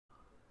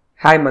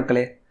Hi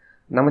மக்களே,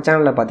 நம்ம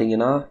சேனலில்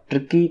பார்த்தீங்கன்னா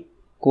ட்ரிக்கி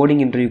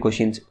கோடிங் இன்டர்வியூ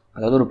கொஷின்ஸ்,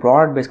 அதாவது ஒரு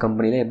ப்ராடக்ட் பேஸ்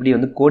கம்பெனியில் எப்படி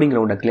வந்து கோடிங்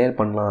ரவுண்டை கிளியர்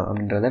பண்ணலாம்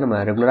அப்படின்றத நம்ம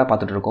ரெகுலராக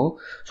பார்த்துட்ருக்கோம்.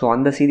 ஸோ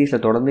அந்த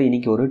சீரீஸில் தொடர்ந்து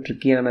இன்றைக்கி ஒரு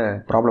ட்ரிக்கியான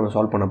ப்ராப்ளமை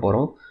சால்வ் பண்ண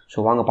போகிறோம்.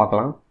 ஸோ வாங்க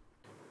பார்க்கலாம்.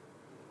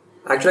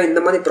 ஆக்சுவலாக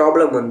இந்த மாதிரி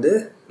ப்ராப்ளம் வந்து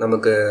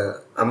நமக்கு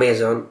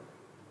அமேசான்,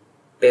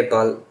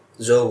 பேபால்,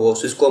 ZOHO,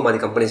 சிஸ்கோ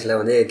மாதிரி கம்பெனிஸில்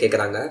வந்து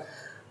கேட்குறாங்க.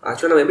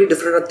 ஆக்சுவலாக நம்ம எப்படி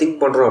டிஃப்ரெண்ட்டாக திங்க்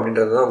பண்ணுறோம்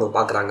அப்படின்றது தான் அவங்க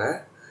பார்க்குறாங்க.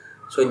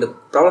 ஸோ இந்த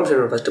ப்ராப்ளம்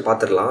ஸ்டேட்மெண்ட் ஃபஸ்ட்டு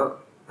பார்த்துடலாம்.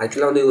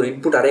 ஆக்சுவலாக வந்து ஒரு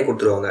இன்புட் அரே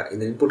கொடுத்துருவாங்க.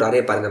 இந்த இன்புட் அரே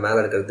பாருங்கள், மேலே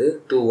இருக்கிறது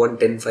 2 1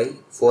 10 5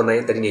 4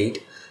 9 13 8.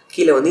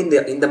 கீழே வந்து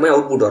இந்த மாதிரி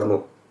அவுட்புட்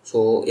வரணும். ஸோ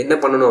என்ன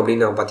பண்ணணும்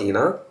அப்படின்னு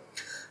பார்த்தீங்கன்னா,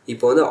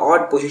 இப்போ வந்து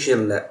ஆட்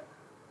பொசிஷனில்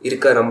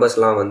இருக்க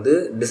நம்பர்ஸ்லாம் வந்து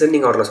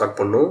டிசெண்டிங் ஆர்டரில் ஸ்டார்ட்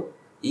பண்ணணும்.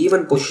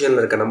 ஈவன்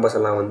பொசிஷனில் இருக்க நம்பர்ஸ்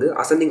எல்லாம் வந்து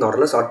அசெண்டிங்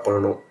ஆர்டரில் ஸ்டார்ட்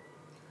பண்ணணும்.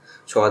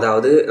 ஸோ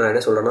அதாவது நான்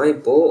என்ன சொல்கிறேன்னா,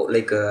 இப்போது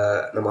லைக்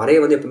நம்ம அரே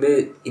வந்து எப்பவுமே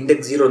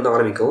இண்டெக்ஸ் 0 வந்து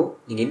ஆரம்பிக்கும்.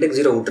 நீங்கள் இண்டெக்ஸ்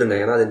 0 விட்டுருங்க,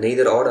 ஏன்னா அது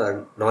neither add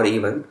not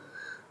even.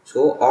 So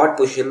add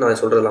position நான்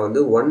சொல்கிறதுல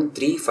வந்து 1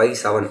 3 5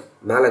 7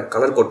 மேலே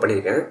கலர் கோட்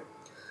பண்ணியிருக்கேன்.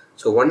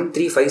 ஸோ 1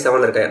 3 5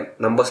 7 இருக்க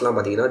நம்பர்ஸ்லாம்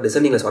பார்த்தீங்கன்னா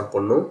டிசெண்டிங்கில் ஸ்டார்ட்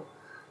பண்ணணும்.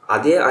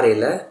 அதே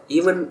அரேயில்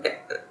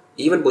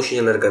ஈவன்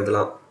பொசிஷனில்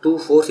இருக்கிறதுலாம் 2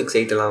 4 6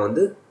 8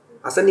 வந்து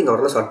அசெண்டிங்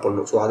ஆர்டரில் ஸ்டார்ட்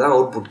பண்ணணும். ஸோ அதான்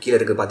அவுட்புட் கீழே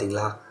இருக்குது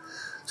பார்த்தீங்களா.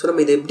 ஸோ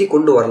நம்ம இதை எப்படி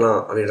கொண்டு வரலாம்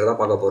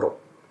அப்படின்றதான் பார்க்க போகிறோம்.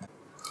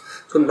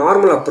 ஸோ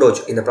நார்மல்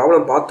அப்ரோச், இந்த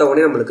ப்ராப்ளம் பார்த்த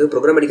உடனே நம்மளுக்கு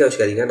ப்ரோக்ராமேட்டிக்காக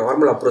வச்சுக்காதீங்க.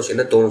 நார்மல் அப்ரோச்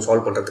என்ன தோணும்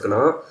சால்வ்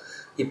பண்ணுறதுக்குன்னா,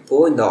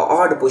 இப்போது இந்த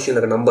ஆட் பொசிஷனில்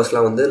இருக்க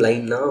நம்பர்ஸ்லாம் வந்து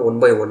லைனாக 1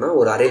 by 1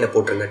 ஒரு அரேயில்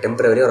போட்டுருங்க.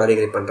 டெம்பரரியாக ஒரு அரே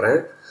கிரியேட் பண்ணுறேன்.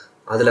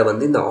 அதில்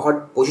வந்து இந்த ஆட்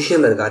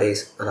பொசிஷனில் இருக்க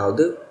அரேஸ்,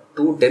 அதாவது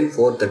 2 10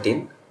 4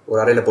 13 ஒரு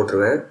அரேயில்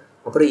போட்டுருவேன்.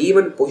 அப்புறம்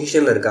ஈவன்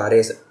பொசிஷனில் இருக்க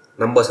அரேஸ்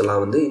நம்பர்ஸ்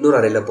எல்லாம் வந்து இன்னொரு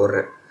அரேயில்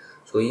போடுறேன்.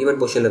 ஸோ ஈவன்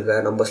பொசிஷனில் இருக்க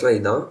நம்பர்ஸ்லாம்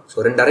இதுதான். ஸோ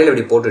 2 அரேயில்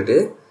இப்படி போட்டுட்டு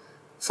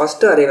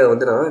ஃபஸ்ட்டு அரேவை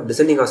வந்து நான்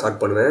டிசெண்டிங்காக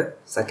ஸ்டார்ட் பண்ணுவேன்.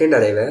 செகண்ட்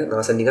அரேவை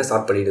நான் அசெண்டிங்காக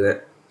ஸ்டார்ட் பண்ணிவிடுவேன்.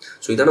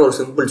 ஸோ இதான ஒரு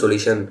சிம்பிள்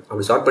சொல்யூஷன்.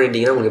 அப்படி ஸ்டார்ட்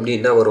பண்ணிட்டீங்கன்னா உங்களுக்கு எப்படி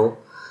என்ன வரும்,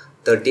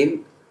 13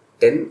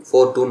 10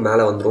 4 2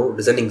 மேலே வந்துடும்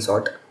டிசெண்டிங்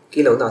ஷார்ட்.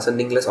 கீழே வந்து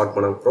அசெண்டிங்கில் ஸ்டார்ட்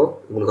பண்ண அப்புறம்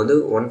உங்களுக்கு வந்து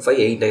 1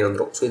 5 8 9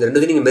 வந்துடும். ஸோ இது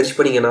ரெண்டுத்தையும் நீங்கள் மெர்ஜ்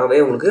பண்ணிங்கன்னாவே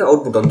உங்களுக்கு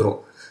அவுட்புட் வந்துடும்.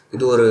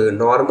 இது ஒரு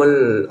நார்மல்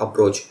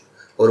அப்ரோச்,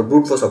 ஒரு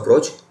ப்ரூட் ஃபோர்ஸ்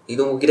அப்ரோச்.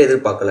 இது உங்ககிட்ட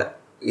எதிர்பார்க்கல.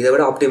 இதை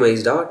விட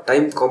ஆப்டிமைஸ்டாக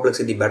டைம்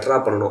காம்ப்ளெக்சிட்டி பெட்டராக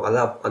பண்ணணும்,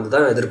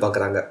 அதுதான்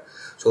எதிர்பார்க்குறாங்க.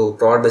 ஸோ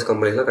ப்ராடக்ட் பேஸ்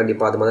கம்பெனிலாம்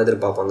கண்டிப்பாக அது மாதிரி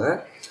எதிர்பார்ப்பாங்க.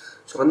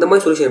 ஸோ அந்த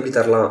மாதிரி சொல்யூஷன் எப்படி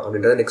தரலாம்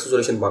அப்படின்றத நெக்ஸ்ட்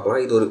சொல்யூஷன் பார்க்கலாம்.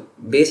 இது ஒரு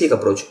பேசிக்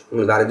அப்ரோச்.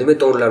 உங்களுக்கு வேறு எதுவுமே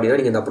தோணலை அப்படின்னா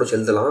நீங்கள் இந்த அப்ரோச்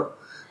எழுதலாம்.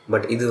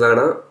 பட் இது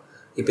வேணாம்.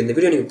 இப்போ இந்த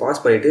வீடியோ நீங்கள்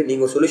பாஸ் பண்ணிவிட்டு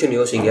நீங்கள் ஒரு சொல்யூஷன்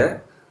யோசிங்க.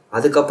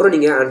 அதுக்கப்புறம்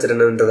நீங்கள் ஆன்சர்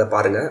என்னன்றதை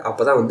பாருங்கள்.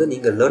 அப்போ தான் வந்து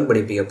நீங்கள் லேர்ன்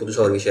பண்ணிப்பீங்க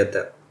புதுசாக ஒரு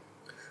விஷயத்தை.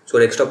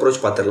 ஸோ நெக்ஸ்ட் அப்ரோச்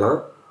பார்த்துடலாம்.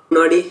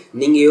 முன்னாடி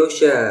நீங்கள்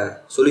யோசிச்ச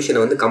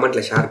சொல்யூஷனை வந்து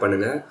கமெண்ட்டில் ஷேர்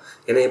பண்ணுங்கள்.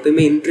 ஏன்னா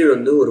எப்போயுமே இன்டர்வியூ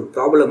வந்து ஒரு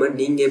ப்ராப்ளமை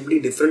நீங்கள் எப்படி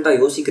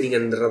டிஃப்ரெண்ட்டாக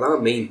யோசிக்கிறீங்கன்றதான்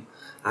மெயின்.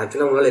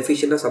 ஆக்சுவலாக உங்களால்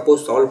எஃபிஷியண்ட்டாக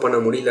சப்போஸ் சால்வ் பண்ண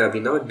முடியல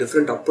அப்படின்னா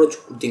டிஃப்ரெண்ட் அப்ரோச்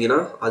கொடுத்தீங்கன்னா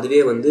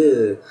அதுவே வந்து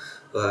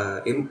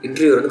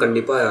இன்டர்வியூ வந்து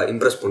கண்டிப்பாக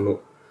இம்ப்ரெஸ் பண்ணும்.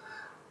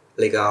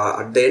 லைக்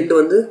அட் த எண்ட்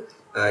வந்து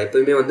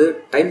எப்போயுமே வந்து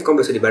டைம்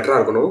காம்ப்ளெக்சிட்டி பெட்டராக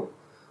இருக்கணும்.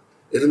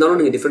 இருந்தாலும்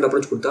நீங்கள் டிஃப்ரெண்ட்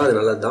அப்ரோச் கொடுத்தா அது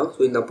நல்லது தான். ஸோ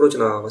இந்த அப்ரோச்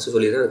நான் ஃபஸ்ட்டு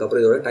சொல்லிடுறேன்.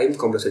 அதுக்கப்புறம் இதோட டைம்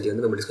காம்ப்ளெக்சிட்டி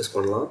வந்து நம்ம டிஸ்கஸ்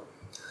பண்ணலாம்.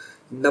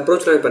 இந்த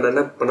அப்ரோச் நான் இப்போ நான்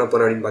என்ன பண்ண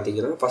போகிறேன் அப்படின்னு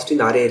பார்த்தீங்கன்னா, ஃபஸ்ட்டு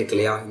இந்த அரே இருக்கு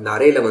இல்லையா, இந்த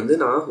அரேயில் வந்து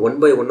நான் 1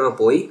 by 1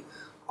 போய்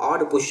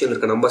ஆட் பொசிஷனில்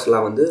இருக்க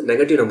நம்பர்ஸ்லாம் வந்து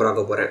நெகட்டிவ் நம்பர்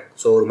ஆக்க போகிறேன்.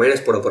 ஸோ ஒரு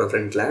மைனஸ் போட போகிறேன்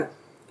ஃப்ரண்ட்டில்.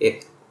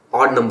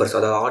 ஆட் நம்பர்ஸ்,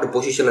 அதாவது ஆட்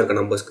பொசிஷனில் இருக்க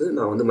நம்பர்ஸ்க்கு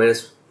நான் வந்து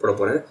மைனஸ் போட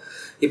போகிறேன்.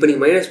 இப்போ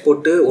நீங்கள் மைனஸ்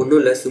போட்டு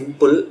ஒன்றும் இல்லை,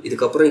 சிம்பிள்.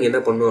 இதுக்கப்புறம் நீங்கள்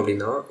என்ன பண்ணணும்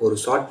அப்படின்னா, ஒரு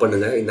ஷார்ட்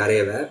பண்ணுங்கள் இந்த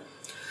அரேவை.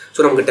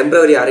 ஸோ நமக்கு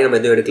டெம்பரரி அரே நம்ம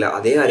எதுவும் எடுக்கல.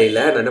 அதே அரேயில்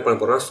நான் என்ன பண்ண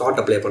போகிறேன்னா ஷார்ட்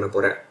அப்ளை பண்ண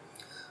போகிறேன்.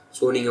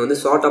 ஸோ நீங்கள் வந்து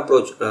ஷார்ட்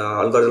அப்ரோச்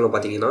அல்காரிதமில்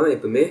பார்த்தீங்கன்னா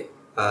எப்பவுமே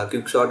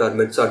குவிக் ஷார்ட் ஆர்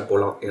மெட் ஷார்ட்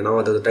போகலாம். ஏன்னா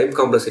அது டைம்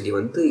காம்ப்ளெக்சிட்டி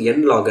வந்து n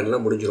log n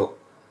முடிஞ்சிடும்.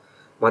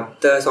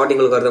 மற்ற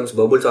ஷார்ட்டிங் அல்காரிதம்ஸ்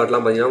பபுள்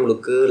ஷார்ட்லாம் பார்த்தீங்கன்னா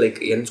உங்களுக்கு லைக்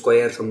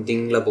n²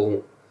 சம்திங்கில்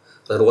போகும்.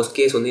 அது ஒர்ஸ்ட்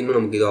கேஸ் வந்து இன்னும்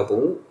நமக்கு இதாக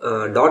போகும்.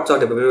 டாட்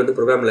ஷார்ட் எப்பவுமே வந்து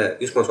ப்ரோக்ராமில்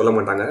யூஸ் பண்ண சொல்ல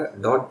மாட்டாங்க.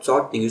 டாட்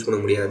ஷார்ட் நீங்கள் யூஸ் பண்ண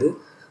முடியாது.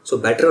 ஸோ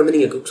பெட்டர் வந்து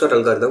நீங்கள் குவிக் ஷார்ட்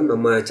அல்காரிதம்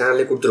நம்ம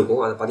சேனல்லே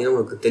கொடுத்துருக்கோம். அதை பார்த்தீங்கன்னா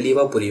உங்களுக்கு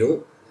தெளிவாக புரியும்.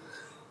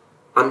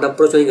 அந்த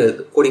அப்ரோச் நீங்கள்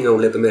கோடிங்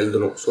உள்ள எப்பவுமே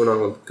எழுதணும். ஸோ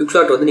நாங்கள் குவிக்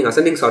ஷார்ட் வந்து நீங்கள்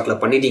அசெண்டிங் ஷார்ட்டில்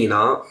பண்ணிட்டீங்கன்னா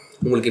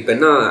உங்களுக்கு இப்போ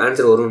என்ன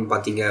ஆன்சர் வரும்னு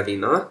பார்த்தீங்க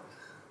அப்படின்னா,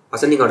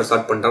 அசெண்டிங் ஆர்டர்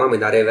ஸ்டார்ட் பண்ணிட்டா நம்ம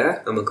இந்த அரேவை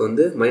நமக்கு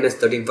வந்து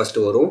 -13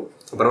 ஃபஸ்ட்டு வரும்,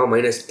 அப்புறமா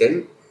 -10,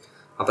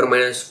 அப்புறம்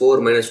 -4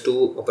 -2,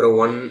 அப்புறம்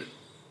 1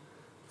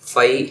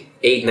 5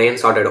 8 9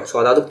 ஸ்டார்ட் ஆகிடும். ஸோ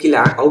அதாவது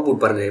கீழே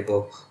அவுட்புட் பாருங்கள்.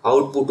 இப்போது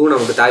அவுட்புட்டும்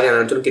நமக்கு தேவையான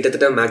ஆன்சரும்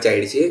கிட்டத்தட்ட மேட்ச்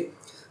ஆகிடுச்சு.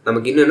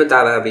 நமக்கு இன்னும் என்ன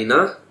தேவை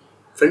அப்படின்னா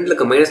ஃப்ரெண்டில்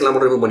இருக்க மைனஸ்லாம்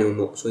மட்டும் ரிமூவ் பண்ணி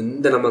விடணும். ஸோ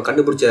இந்த நம்ம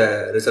கண்டுபிடிச்ச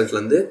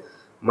ரிசல்ட்லேருந்து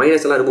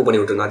மைனஸ் எல்லாம் ரிமூவ் பண்ணி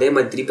விட்ருங்க. அதே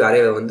மாதிரி திருப்பி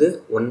அரேவை வந்து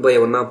 1 by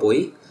 1 போய்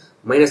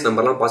மைனஸ்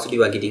நம்பர்லாம்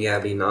பாசிட்டிவ் ஆக்கிட்டீங்க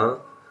அப்படின்னா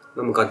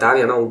நமக்கு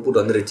தேவையான அவுட்புட்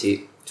வந்துருச்சு.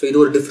 ஸோ இது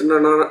ஒரு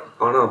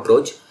டிஃப்ரெண்டான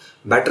அப்ரோச்,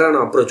 பெட்டரான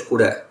அப்ரோச்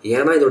கூட.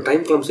 ஏன்னா இதோட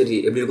டைம் காம்ப்ளெக்சிட்டி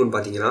எப்படி இருக்குன்னு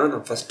பார்த்தீங்கன்னா,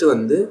 நான் ஃபஸ்ட்டு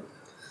வந்து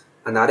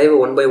அந்த அரேவை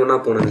 1 by 1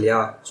 போனேன் இல்லையா.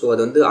 ஸோ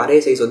அது வந்து அரே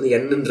சைஸ் வந்து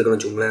n இருக்குன்னு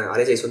வச்சுக்கோங்களேன்.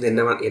 அரே சைஸ் வந்து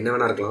என்ன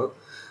வேணா இருக்கலாம்.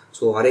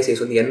 ஸோ அரே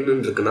சைஸ் வந்து n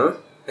இருக்குன்னா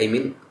ஐ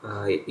மீன்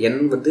n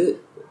வந்து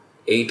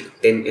 8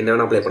 10 என்ன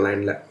வேணால் அப்ளை பண்ணலாம்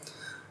n.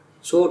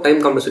 So time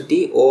complexity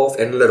O of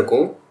n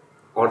இருக்கும்,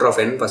 ஆர்டர் ஆஃப்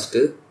n ஃபஸ்ட்டு.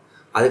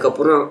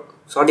 அதுக்கப்புறம்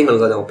ஷார்ட்டிங்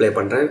அல்காரிதம் அப்ளை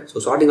பண்ணுறேன். ஸோ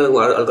ஷார்ட்டிங்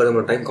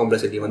அல்காரிதமோட டைம்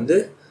காம்ப்ளெக்சிட்டி வந்து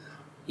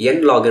n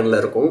log n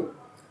இருக்கும்.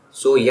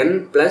 So n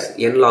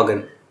 + n log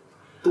n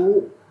 2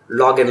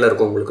 லாகின்ல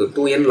இருக்கும், உங்களுக்கு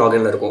 2n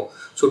லாகின்ல இருக்கும்.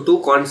 ஸோ 2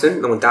 கான்ஸ்டன்ட்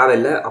நமக்கு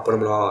தேவையில்லை. அப்போ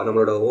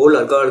நம்மளோட ஹோல்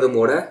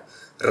அல்காரிதமோட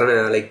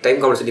லைக் டைம்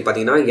காம்ப்ளெக்சிட்டி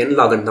பார்த்தீங்கன்னா n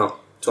லாகன் தான்.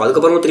 ஸோ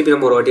அதுக்கப்புறமா திருப்பி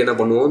நம்ம ஒரு வாட்டி என்ன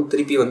பண்ணுவோம்,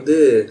 திருப்பி வந்து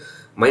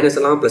மைனஸ்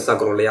எல்லாம் ப்ளஸ்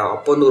ஆக்குறோம் இல்லையா,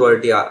 அப்போ வந்து ஒரு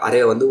வாட்டி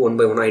அரே வந்து 1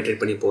 by 1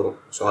 ஐட்ரேட் பண்ணி போகிறோம்.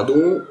 ஸோ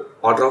அதுவும்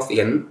ஆர்டர் ஆஃப்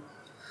n.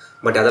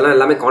 பட் அதெல்லாம்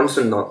எல்லாமே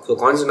கான்ஸ்டன்ட் தான். ஸோ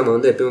கான்ஸ்டன்ட் நம்ம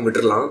வந்து எப்பயுமே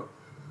விட்டுடலாம்.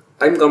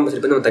 டைம்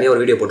காம்ப்ளெக்சிட்டி வந்து நம்ம தனியாக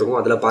ஒரு வீடியோ போட்டிருக்கோம்,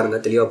 அதில்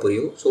பாருங்கள் தெளிவாக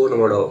புரியும். ஸோ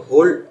நம்மளோட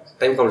ஹோல்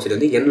டைம் காம்ப்ளெக்சிட்டி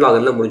வந்து n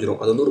லாகனில் முடிஞ்சிடும்.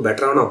 அது வந்து ஒரு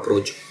பெட்டரான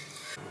அப்ரோச்.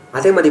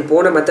 அதே மாதிரி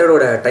போன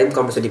மெத்தடோட டைம்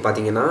காம்ப்ளெக்சிட்டி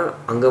பார்த்தீங்கன்னா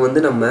அங்கே வந்து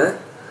நம்ம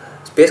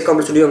ஸ்பேஸ்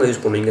காம்ப்ளெக்சிட்டியும் அங்கே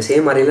யூஸ் பண்ணுவோம். இங்கே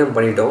சேம் அரேல நம்ம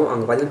பண்ணிட்டோம்.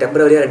 அங்கே பார்த்தீங்கன்னா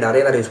டெம்பரரியாக 2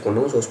 அரே வேறு யூஸ்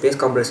பண்ணுவோம். ஸோ ஸ்பேஸ்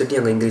காம்ப்ளெக்சிட்டி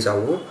அங்கே இன்க்ரீஸ்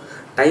ஆகும்.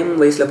 டைம்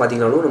வைஸில்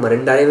பார்த்தீங்கன்னாலும் நம்ம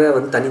 2 அரேவை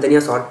வந்து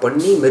தனித்தனியாக சார்ட்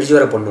பண்ணி மெர்ஜ்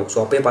வேறு பண்ணுவோம். ஸோ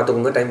அப்போயே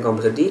பார்த்துக்கோங்க டைம்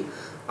காம்ப்ளெக்சிட்டி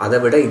அதை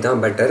விட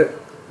இதுதான் பெட்டர்.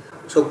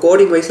 ஸோ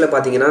கோடிங் வைஸில்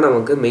பார்த்தீங்கன்னா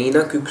நமக்கு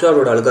மெயினாக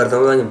குவிக்சார்ட்டோட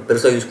அல்காரிதம் தான்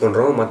பெருசாக யூஸ்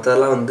பண்ணுறோம்.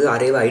 மற்றதெல்லாம் வந்து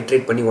அரேவை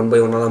ஐட்ரேட் பண்ணி 1 by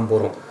 1 தான்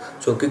போகிறோம்.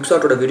 ஸோ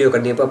குவிக்சார்ட்டோட வீடியோ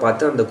கண்டிப்பாக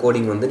பார்த்து அந்த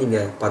கோடிங் வந்து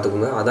நீங்கள்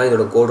பார்த்துக்கோங்க. அதான்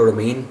இதோட கோடோட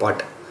மெயின்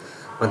பார்ட்,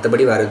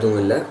 மற்றபடி வேறு எதுவும்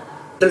இல்லை.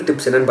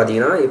 டிப்ஸ் என்னென்னு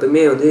பார்த்தீங்கன்னா,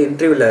 எப்பவுமே வந்து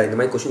இன்டர்வியூவில் இந்த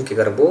மாதிரி கொஷின்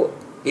கேட்குறப்போ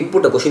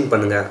இன்புட்டை கொஷின்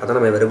பண்ணுங்கள். அதான்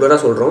நம்ம ரெகுலராக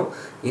சொல்கிறோம்.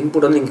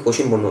 இன்புட் வந்து நீங்கள்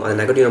கொஷின் பண்ணணும். அது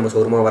நெகட்டிவ் நம்ம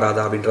வருமா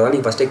வராதா அப்படின்றத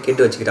நீங்கள் ஃபஸ்ட்டே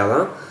கேட்டு வச்சுக்கிட்டா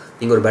தான்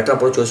நீங்கள் ஒரு பெட்டர்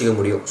அப்ரோச் யோசிக்க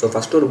முடியும். ஸோ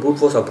ஃபஸ்ட்டு ஒரு fruit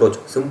force approach,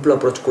 simple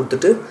approach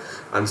கொடுத்துட்டு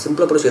அந்த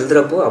சிம்பிள் அப்ரோச்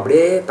எழுதுகிறப்போ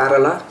அப்படியே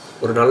பேரலாக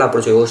ஒரு நல்ல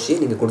அப்ரோச்சை யோசிச்சு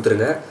நீங்கள்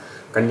கொடுத்துருங்க.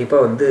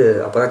 கண்டிப்பாக வந்து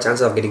அப்போ தான்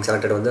சான்ஸ் ஆஃப் கெட்டிங்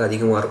செலக்டட் வந்து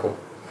அதிகமாக இருக்கும்.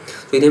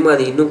 ஸோ இதே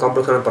மாதிரி இன்னும்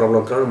காம்ப்ளெக்ஸான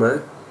ப்ராப்ளம்ஸ்லாம் நம்ம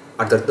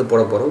அடுத்தடுத்து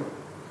போட போகிறோம்.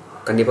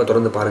 கண்டிப்பாக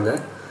தொடர்ந்து பாருங்கள்.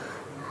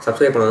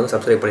 சப்ஸ்கிரைப் பண்ணாங்க,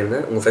 சப்ஸ்கிரைப் பண்ணிடுங்க.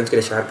 உங்கள் ஃப்ரெண்ட்ஸ்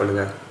கிட்ட ஷேர்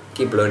பண்ணுங்கள்.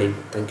 Keep learning.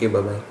 Thank you,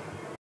 bye bye.